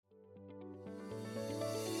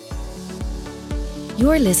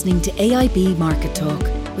You're listening to AIB Market Talk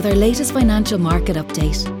with our latest financial market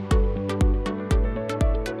update.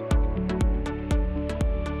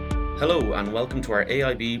 Hello and welcome to our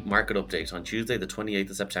AIB Market Update on Tuesday the 28th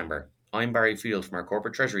of September. I'm Barry Field from our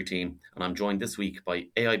Corporate Treasury team and I'm joined this week by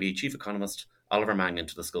AIB Chief Economist Oliver Mangan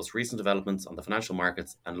to discuss recent developments on the financial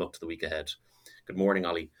markets and look to the week ahead. Good morning,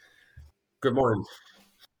 Ollie. Good morning.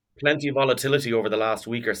 Plenty of volatility over the last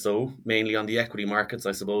week or so, mainly on the equity markets,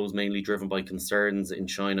 I suppose, mainly driven by concerns in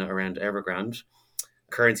China around Evergrande.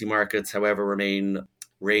 Currency markets, however, remain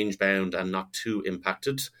range-bound and not too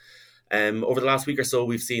impacted. Over the last week or so,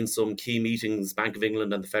 we've seen some key meetings, Bank of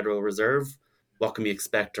England and the Federal Reserve. What can we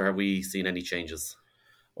expect, or have we seen any changes?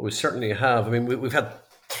 Well, we certainly have. I mean, we've had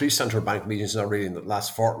three central bank meetings now really in the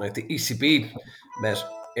last fortnight. The ECB met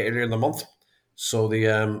earlier in the month. So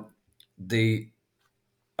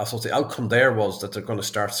I suppose the outcome there was that they're going to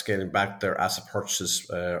start scaling back their asset purchases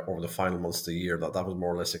over the final months of the year. That was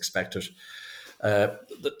more or less expected. The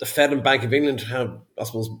Fed and Bank of England have, I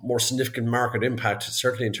suppose, more significant market impact,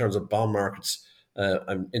 certainly in terms of bond markets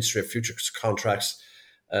and interest rate futures contracts.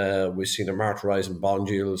 We've seen a marked rise in bond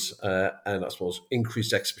yields and, I suppose,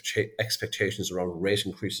 increased expectations around rate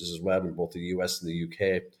increases as well in both the US and the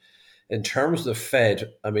UK. In terms of the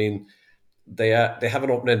Fed, I mean, they have an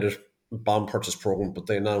open-ended bond purchase program, but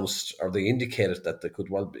they announced, or they indicated that they could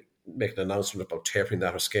well make an announcement about tapering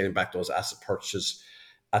that or scaling back those asset purchases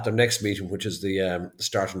at their next meeting, which is the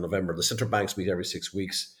start of November. The central banks meet every 6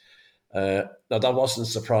 weeks. Now, that wasn't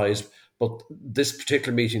a surprise, but this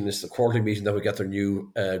particular meeting is the quarterly meeting that we get their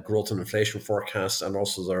new growth and inflation forecasts and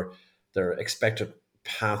also their expected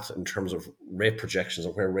path in terms of rate projections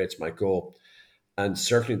and where rates might go. And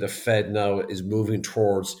certainly the Fed now is moving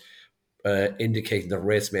towards indicating that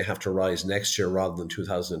rates may have to rise next year rather than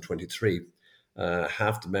 2023.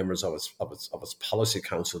 Half the members of its policy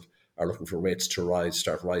council are looking for rates to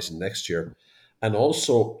start rising next year. And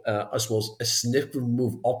also, I suppose, a significant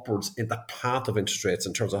move upwards in the path of interest rates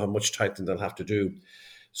in terms of how much tightening they'll have to do.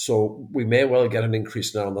 So we may well get an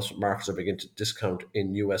increase now, and that's what markets are beginning to discount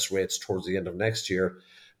in US rates towards the end of next year.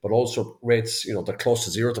 But also rates, they're close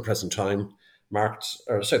to zero at the present time.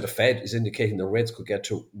 The Fed is indicating the rates could get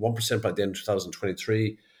to 1% by the end of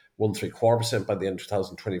 2023, 1.75% by the end of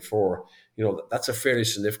 2024. That's a fairly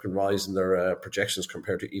significant rise in their projections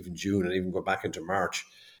compared to even June and even go back into March.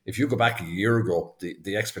 If you go back a year ago,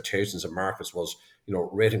 the expectations of markets was,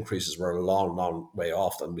 rate increases were a long, long way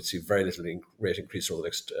off, and we'd see very little rate increase over the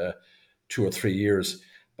next 2 or 3 years.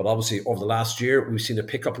 But obviously, over the last year, we've seen a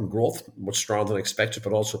pickup in growth, much stronger than expected,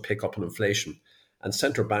 but also a pickup in inflation. And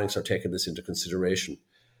central banks are taking this into consideration.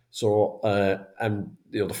 So,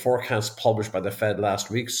 the forecast published by the Fed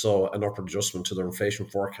last week saw an upward adjustment to their inflation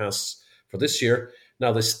forecasts for this year.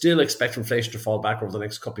 Now, they still expect inflation to fall back over the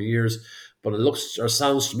next couple of years, but it looks or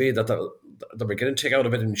sounds to me that they're beginning to take out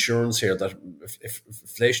a bit of insurance here, that if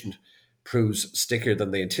inflation proves stickier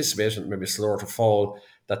than they anticipate and maybe slower to fall,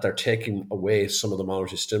 that they're taking away some of the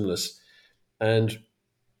monetary stimulus. And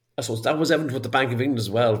I suppose that was evident with the Bank of England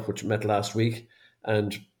as well, which met last week.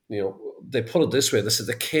 And, they put it this way. They said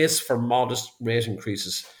the case for modest rate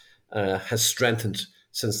increases has strengthened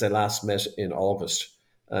since they last met in August.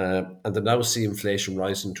 And they now see inflation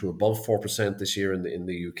rising to above 4% this year in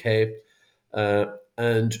the UK.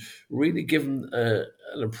 And really given an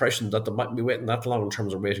impression that they might be waiting that long in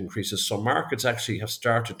terms of rate increases. So markets actually have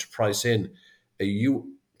started to price in a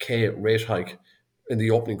UK rate hike in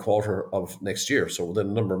the opening quarter of next year, so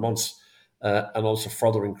within a number of months, and also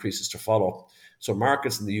further increases to follow. So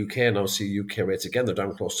markets in the UK now see UK rates again, they're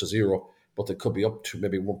down close to zero, but they could be up to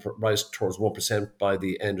maybe rise towards 1% by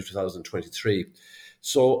the end of 2023.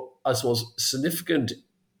 So I suppose significant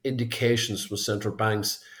indications from central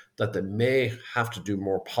banks that they may have to do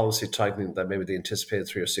more policy tightening than maybe they anticipated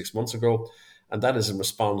 3 or 6 months ago. And that is in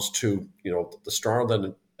response to, the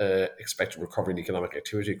stronger than expected recovery in economic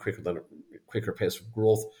activity, quicker pace of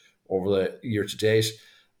growth over the year to date.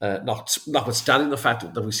 Notwithstanding the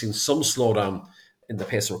fact that we've seen some slowdown in the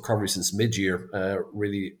pace of recovery since mid-year,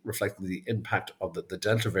 really reflecting the impact of the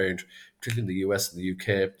Delta variant, particularly in the US and the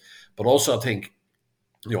UK. But also I think,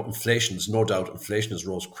 inflation has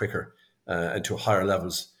rose quicker and to higher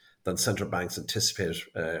levels than central banks anticipated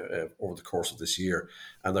over the course of this year.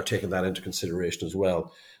 And they're taking that into consideration as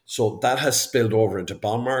well. So that has spilled over into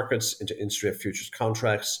bond markets, into interest rate futures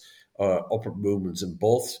contracts, upward movements in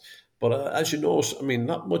both. But as you note, I mean,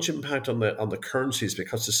 not much impact on the currencies,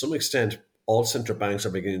 because to some extent, all central banks are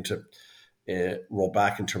beginning to roll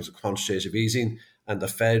back in terms of quantitative easing, and the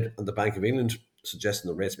Fed and the Bank of England suggesting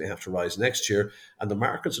the rates may have to rise next year. And the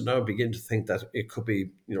markets are now beginning to think that it could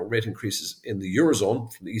be, rate increases in the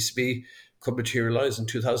Eurozone from the ECB could materialise in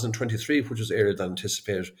 2023, which was earlier than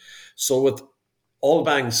anticipated. So with all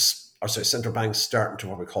banks, central banks starting to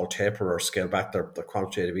what we call taper or scale back their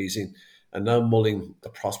quantitative easing, and now mulling the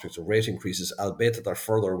prospects of rate increases, albeit that they're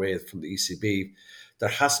further away from the ECB, there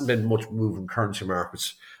hasn't been much move in currency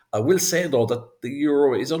markets. I will say, though, that the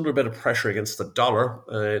euro is under a bit of pressure against the dollar.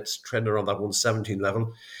 It's trending around that 117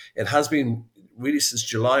 level. It has been really since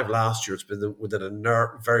July of last year. It's been within a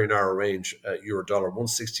very narrow range, euro dollar,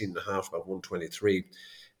 116.5, about 123.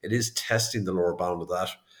 It is testing the lower bound of that.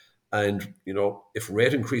 And, if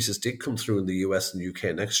rate increases did come through in the US and the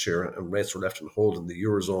UK next year and rates were left on hold in the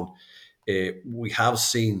Eurozone, we have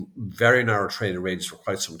seen very narrow trading ranges for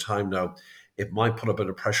quite some time now. It might put a bit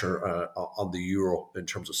of pressure on the euro in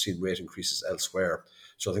terms of seeing rate increases elsewhere.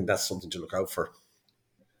 So I think that's something to look out for.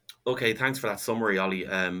 Okay, thanks for that summary, Ollie.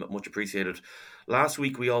 Much appreciated. Last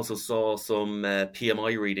week, we also saw some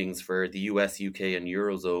PMI readings for the US, UK and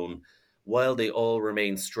Eurozone. While they all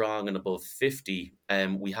remain strong and above 50,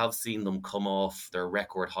 we have seen them come off their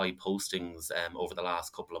record high postings over the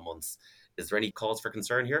last couple of months. Is there any cause for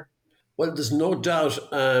concern here? Well, there's no doubt,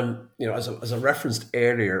 as I referenced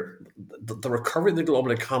earlier, the recovery in the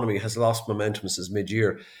global economy has lost momentum since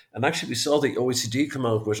mid-year. And actually, we saw the OECD come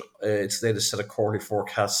out with its latest set of quarterly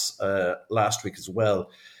forecasts last week as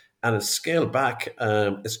well. And it's scaled back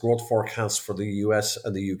its growth forecasts for the US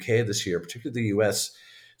and the UK this year, particularly the US.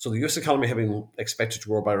 So the US economy having expected to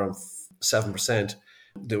grow by around 7%.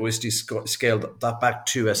 The OECD scaled that back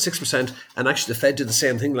to 6%, and actually the Fed did the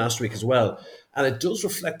same thing last week as well. And it does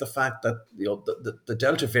reflect the fact that the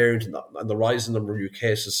Delta variant and the rise in the number of new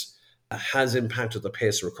cases has impacted the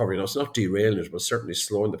pace of recovery. Now, it's not derailing it, but certainly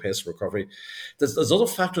slowing the pace of recovery. There's other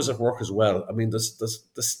factors at work as well. I mean, there's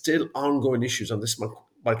still ongoing issues, and this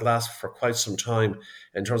might last for quite some time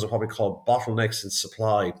in terms of what we call bottlenecks in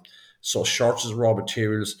supply. So shortages of raw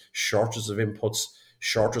materials, shortages of inputs,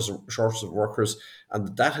 shortages of workers,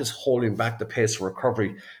 and that is holding back the pace of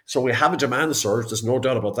recovery. So we have a demand surge. There's no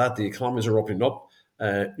doubt about that. The economies are opening up.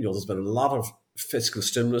 There's been a lot of fiscal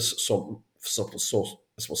stimulus, so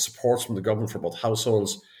supports from the government for both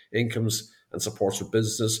households, incomes, and supports for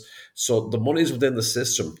businesses. So the money is within the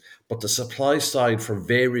system, but the supply side, for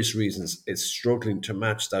various reasons, is struggling to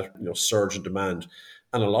match that surge in demand,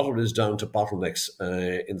 and a lot of it is down to bottlenecks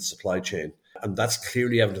in the supply chain. And that's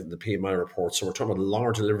clearly evident in the PMI report. So we're talking about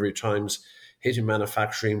longer delivery times, hitting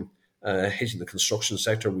manufacturing, hitting the construction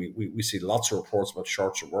sector. We see lots of reports about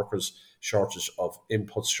shortage of workers, shortage of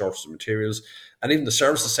inputs, shortage of materials, and even the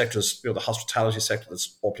services sectors, the hospitality sector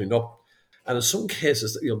that's opening up. And in some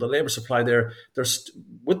cases, the labour supply there's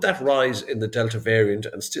with that rise in the Delta variant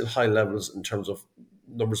and still high levels in terms of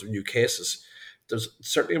numbers of new cases, there's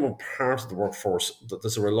certainly among part of the workforce that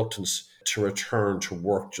there's a reluctance to return to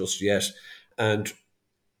work just yet. And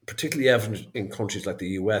particularly evident in countries like the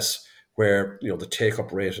US, where the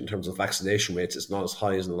take-up rate in terms of vaccination rates is not as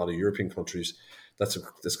high as in a lot of European countries.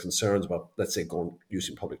 There's concerns about, let's say,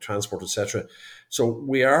 using public transport, etc. So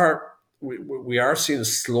we are seeing a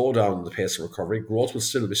slowdown in the pace of recovery. Growth will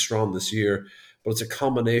still be strong this year, but it's a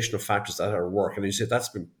combination of factors that are at work. And you see that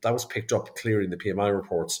was picked up clearly in the PMI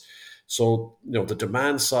reports. So the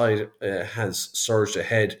demand side has surged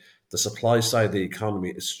ahead. The supply side of the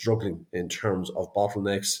economy is struggling in terms of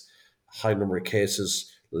bottlenecks, high number of cases,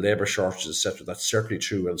 labour shortages, etc. That's certainly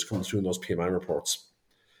true, and it's coming through in those PMI reports.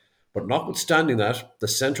 But notwithstanding that, the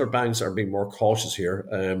central banks are being more cautious here.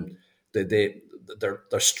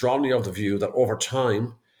 They're strongly of the view that over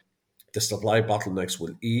time, the supply bottlenecks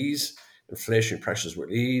will ease, inflation pressures will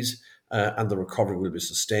ease, and the recovery will be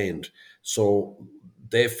sustained. So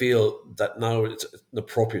they feel that now it's an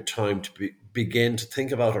appropriate time to begin to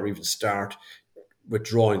think about or even start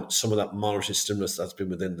withdrawing some of that monetary stimulus that's been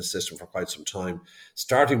within the system for quite some time,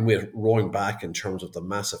 starting with rowing back in terms of the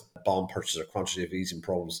massive bond purchase or quantitative easing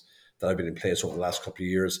programs that have been in place over the last couple of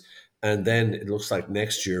years. And then it looks like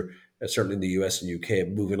next year, certainly in the US and UK,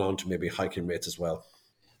 moving on to maybe hiking rates as well.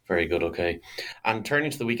 Very good, okay. And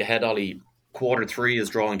turning to the week ahead, Ollie, Q3 is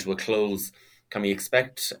drawing to a close. Can we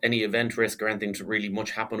expect any event risk or anything to really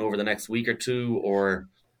much happen over the next week or two, or?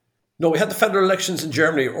 No, we had the federal elections in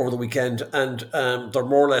Germany over the weekend, and they're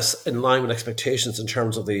more or less in line with expectations in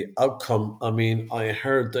terms of the outcome. I mean, I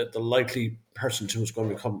heard that the likely person who's going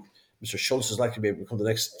to become, Mr. Schulz is likely to become the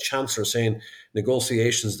next chancellor, saying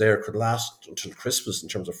negotiations there could last until Christmas in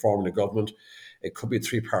terms of forming a government. It could be a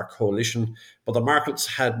three-part coalition, but the markets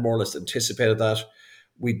had more or less anticipated that.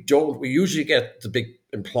 We usually get the big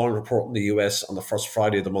employment report in the US on the first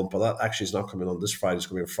Friday of the month, but that actually is not coming on this Friday. It's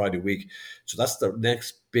coming on Friday week. So that's the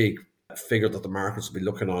next big figure that the markets will be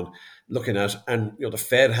looking at. And the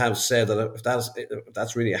Fed have said that if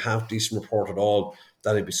that's really a half decent report at all,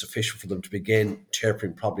 that'd be sufficient for them to begin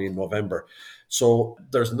tapering probably in November. So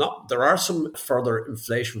there are some further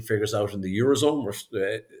inflation figures out in the Eurozone. We're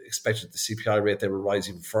expected the CPI rate, they will rise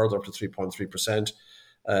even further up to 3.3%.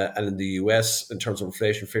 And in the US in terms of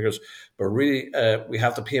inflation figures. But really, we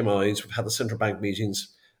have the PMIs, we've had the central bank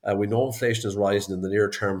meetings. We know inflation is rising in the near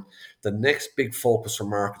term. The next big focus for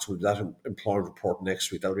markets will be that employment report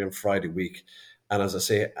next week. That'll be on Friday week. And as I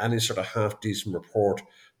say, any sort of half-decent report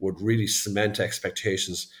would really cement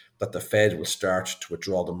expectations that the Fed will start to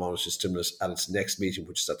withdraw the monetary stimulus at its next meeting,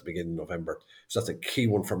 which is at the beginning of November. So that's a key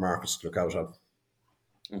one for markets to look out on.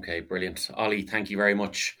 Okay, brilliant. Ollie, thank you very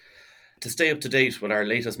much. To stay up to date with our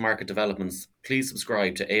latest market developments, please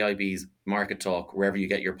subscribe to AIB's Market Talk wherever you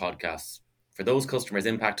get your podcasts. For those customers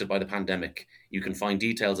impacted by the pandemic, you can find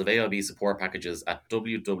details of AIB support packages at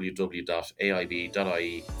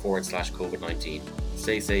www.aib.ie/COVID-19.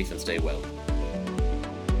 Stay safe and stay well.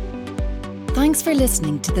 Thanks for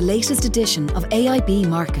listening to the latest edition of AIB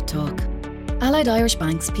Market Talk. Allied Irish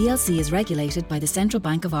Banks plc is regulated by the Central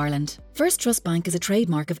Bank of Ireland. First Trust Bank is a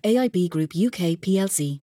trademark of AIB Group UK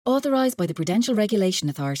plc. Authorised by the Prudential Regulation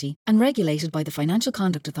Authority and regulated by the Financial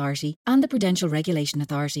Conduct Authority and the Prudential Regulation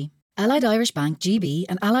Authority. Allied Irish Bank GB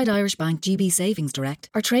and Allied Irish Bank GB Savings Direct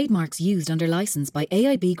are trademarks used under licence by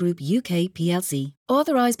AIB Group UK plc,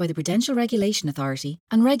 authorised by the Prudential Regulation Authority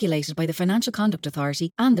and regulated by the Financial Conduct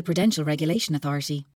Authority and the Prudential Regulation Authority.